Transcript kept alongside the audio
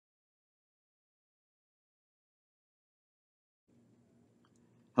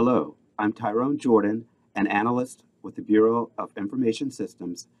Hello, I'm Tyrone Jordan, an analyst with the Bureau of Information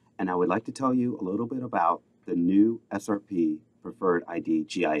Systems, and I would like to tell you a little bit about the new SRP Preferred ID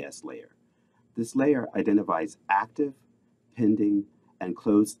GIS layer. This layer identifies active, pending, and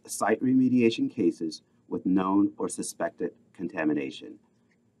closed site remediation cases with known or suspected contamination.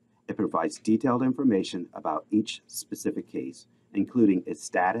 It provides detailed information about each specific case, including its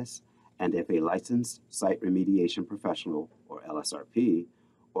status and if a licensed site remediation professional, or LSRP,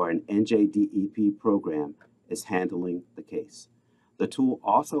 or an NJDEP program is handling the case. The tool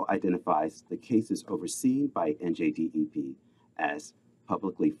also identifies the cases overseen by NJDEP as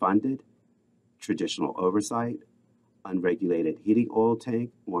publicly funded, traditional oversight, unregulated heating oil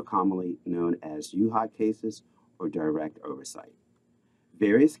tank, more commonly known as UHOT cases, or direct oversight.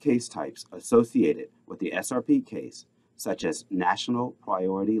 Various case types associated with the SRP case, such as National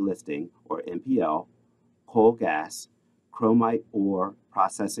Priority Listing, or NPL, coal gas, chromite ore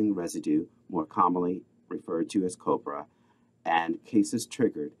processing residue, more commonly referred to as COPRA, and cases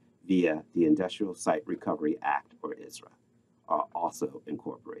triggered via the Industrial Site Recovery Act, or ISRA, are also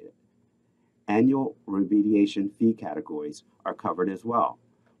incorporated. Annual remediation fee categories are covered as well,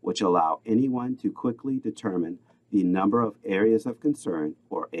 which allow anyone to quickly determine the number of areas of concern,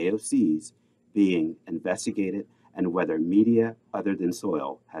 or AOCs, being investigated and whether media other than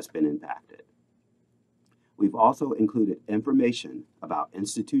soil has been impacted. We've also included information about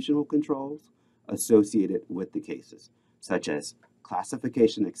institutional controls associated with the cases, such as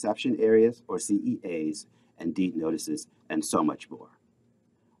classification exception areas, or CEAs, and deed notices, and so much more.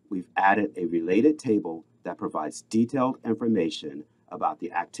 We've added a related table that provides detailed information about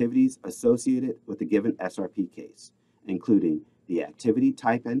the activities associated with the given SRP case, including the activity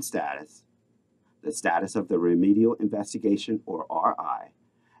type and status, the status of the remedial investigation, or RI,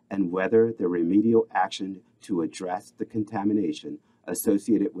 and whether the remedial action to address the contamination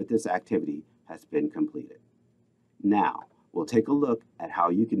associated with this activity has been completed. Now, we'll take a look at how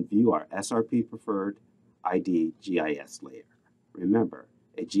you can view our SRP Preferred ID GIS layer. Remember,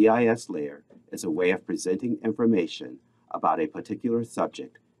 a GIS layer is a way of presenting information about a particular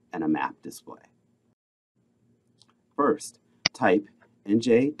subject in a map display. First, type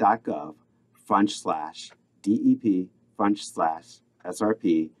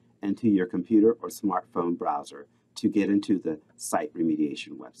nj.gov/DEP/SRP into your computer or smartphone browser to get into the site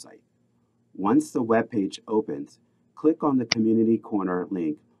remediation website. Once the web page opens, click on the Community Corner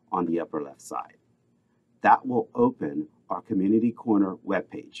link on the upper left side. That will open our Community Corner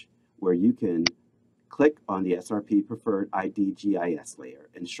webpage, where you can click on the SRP Preferred ID GIS layer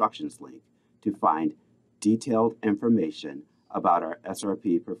instructions link to find detailed information about our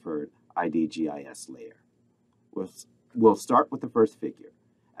SRP Preferred ID GIS layer. We'll start with the first figure.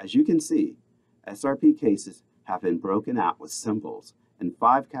 As you can see, SRP cases have been broken out with symbols in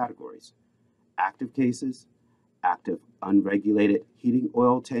 5 categories: active cases, active unregulated heating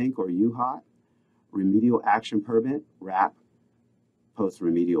oil tank, or UHOT, remedial action permit, RAP,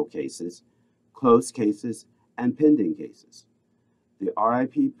 post-remedial cases, closed cases, and pending cases. The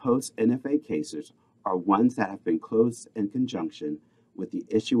RIP post-NFA cases are ones that have been closed in conjunction with the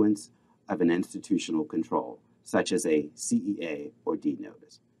issuance of an institutional control, such as a CEA or deed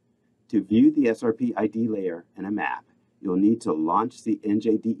notice. To view the SRP ID layer in a map, you'll need to launch the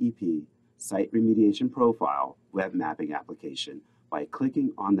NJDEP Site Remediation Profile web mapping application by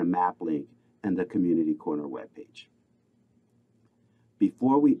clicking on the map link in the Community Corner webpage.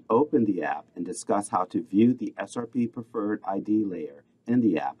 Before we open the app and discuss how to view the SRP Preferred ID layer in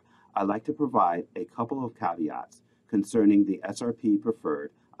the app, I'd like to provide a couple of caveats concerning the SRP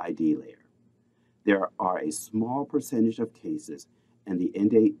Preferred ID layer. There are a small percentage of cases in the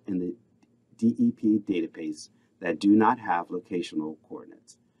DEP database that do not have locational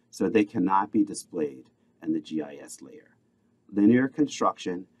coordinates, so they cannot be displayed in the GIS layer. Linear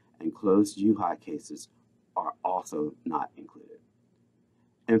construction and closed UHOT cases are also not included.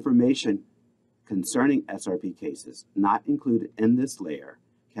 Information concerning SRP cases not included in this layer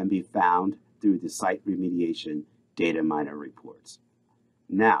can be found through the Site Remediation Data Miner reports.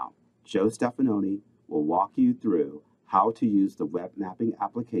 Now, Joe Stefanoni will walk you through how to use the web mapping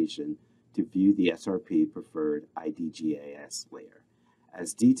application to view the SRP Preferred ID GIS layer,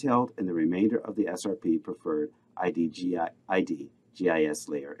 as detailed in the remainder of the SRP Preferred ID GIS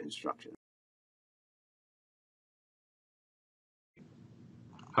layer instructions.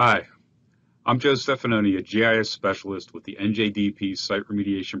 Hi, I'm Joe Stefanoni, a GIS specialist with the NJDP Site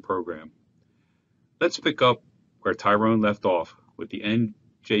Remediation Program. Let's pick up where Tyrone left off with the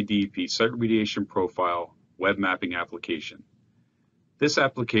NJDP Site Remediation Profile web mapping application. This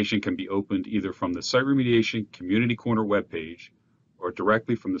application can be opened either from the Site Remediation Community Corner webpage or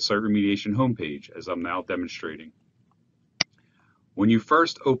directly from the Site Remediation homepage, as I'm now demonstrating. When you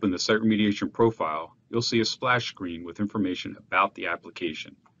first open the Site Remediation profile, you'll see a splash screen with information about the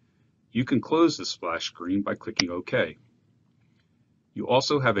application. You can close the splash screen by clicking OK. You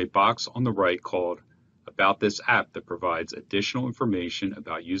also have a box on the right called About this app that provides additional information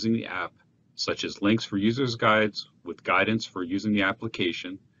about using the app, such as links for users' guides with guidance for using the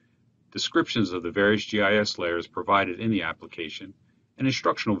application, descriptions of the various GIS layers provided in the application, and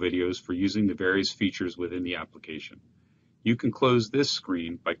instructional videos for using the various features within the application. You can close this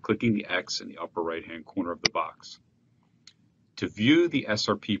screen by clicking the X in the upper right-hand corner of the box. To view the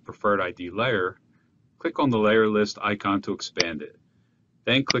SRP Preferred ID layer, click on the layer list icon to expand it.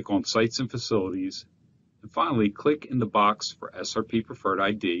 Then click on Sites and Facilities, and finally click in the box for SRP Preferred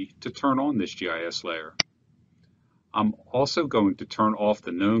ID to turn on this GIS layer. I'm also going to turn off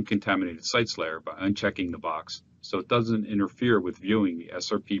the Known Contaminated Sites layer by unchecking the box so it doesn't interfere with viewing the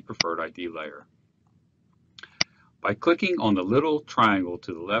SRP Preferred ID layer. By clicking on the little triangle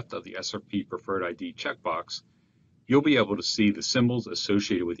to the left of the SRP Preferred ID checkbox, you'll be able to see the symbols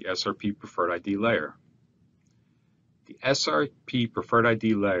associated with the SRP Preferred ID layer. The SRP Preferred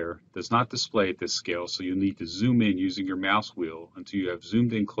ID layer does not display at this scale, so you'll need to zoom in using your mouse wheel until you have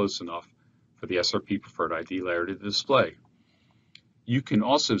zoomed in close enough for the SRP Preferred ID layer to display. You can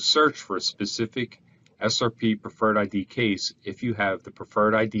also search for a specific SRP Preferred ID case if you have the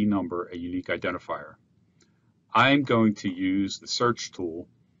Preferred ID number, a unique identifier. I'm going to use the search tool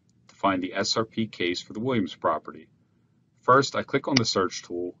to find the SRP case for the Williams property. First, I click on the search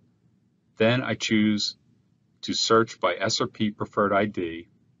tool, then I choose to search by SRP Preferred ID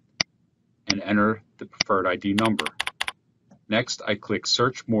and enter the Preferred ID number. Next, I click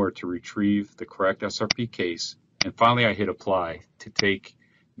Search More to retrieve the correct SRP case, and finally I hit Apply to take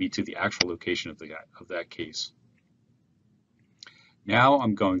me to the actual location of that case. Now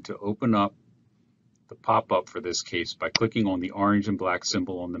I'm going to open up the pop-up for this case by clicking on the orange and black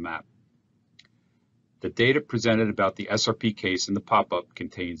symbol on the map. The data presented about the SRP case in the pop-up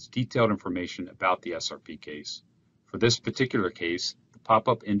contains detailed information about the SRP case. For this particular case, the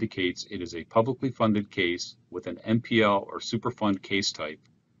pop-up indicates it is a publicly funded case with an MPL or Superfund case type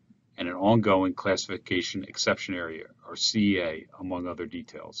and an ongoing classification exception area or CEA, among other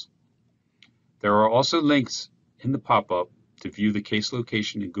details. There are also links in the pop-up to view the case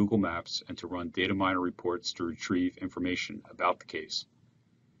location in Google Maps and to run data miner reports to retrieve information about the case.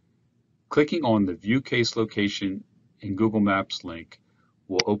 Clicking on the View Case Location in Google Maps link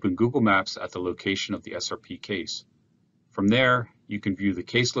will open Google Maps at the location of the SRP case. From there, you can view the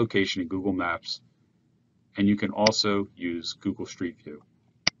case location in Google Maps, and you can also use Google Street View.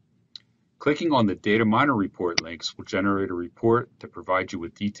 Clicking on the Data Miner Report links will generate a report to provide you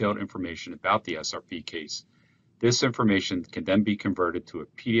with detailed information about the SRP case. This information can then be converted to a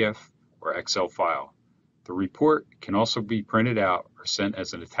PDF or Excel file. The report can also be printed out or sent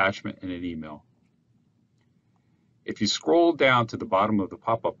as an attachment in an email. If you scroll down to the bottom of the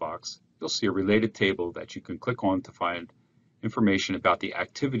pop-up box, you'll see a related table that you can click on to find information about the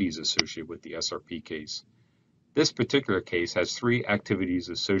activities associated with the SRP case. This particular case has 3 activities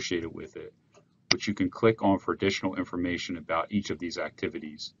associated with it, which you can click on for additional information about each of these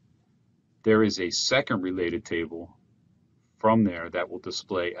activities. There is a second related table from there that will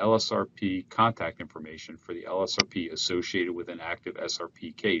display LSRP contact information for the LSRP associated with an active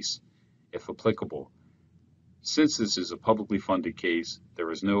SRP case, if applicable. Since this is a publicly funded case,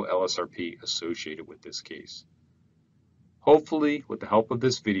 there is no LSRP associated with this case. Hopefully, with the help of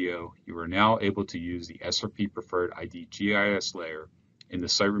this video, you are now able to use the SRP Preferred ID GIS layer in the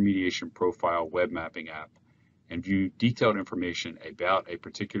Site Remediation Profile web mapping app and view detailed information about a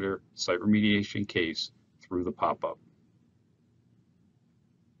particular site remediation case through the pop-up.